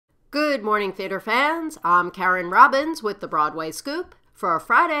Good morning, theater fans. I'm Karen Robbins with the Broadway Scoop for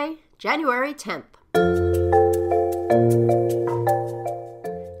Friday, January 10th.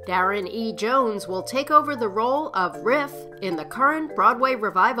 Dharon E. Jones will take over the role of Riff in the current Broadway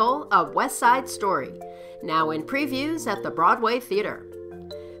revival of West Side Story, now in previews at the Broadway Theater.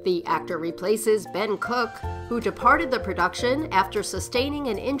 The actor replaces Ben Cook, who departed the production after sustaining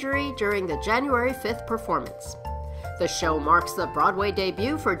an injury during the January 5th performance. The show marks the Broadway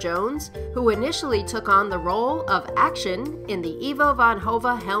debut for Jones, who initially took on the role of Action in the Ivo van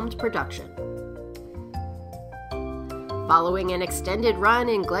Hove-helmed production. Following an extended run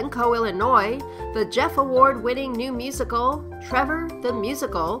in Glencoe, Illinois, the Jeff Award-winning new musical, TREVOR the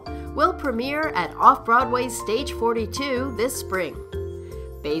Musical, will premiere at off-Broadway's Stage 42 this spring.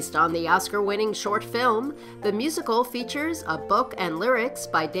 Based on the Oscar-winning short film, the musical features a book and lyrics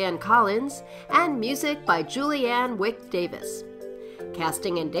by Dan Collins and music by Julianne Wick-Davis.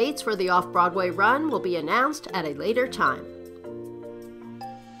 Casting and dates for the off-Broadway run will be announced at a later time.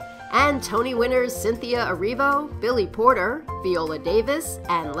 And Tony winners Cynthia Erivo, Billy Porter, Viola Davis,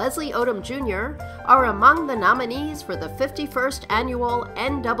 and Leslie Odom Jr. are among the nominees for the 51st Annual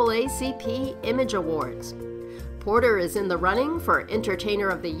NAACP Image Awards. Porter is in the running for Entertainer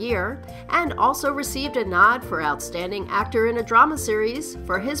of the Year and also received a nod for Outstanding Actor in a Drama Series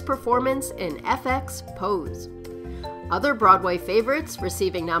for his performance in FX Pose. Other Broadway favorites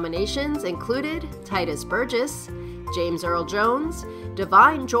receiving nominations included Tituss Burgess, James Earl Jones,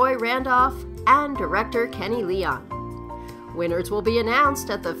 Divine Joy Randolph, and director Kenny Leon. Winners will be announced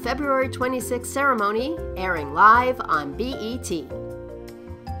at the February 26th ceremony, airing live on BET.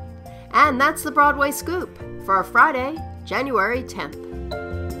 And that's the Broadway Scoop for Friday, January 10th.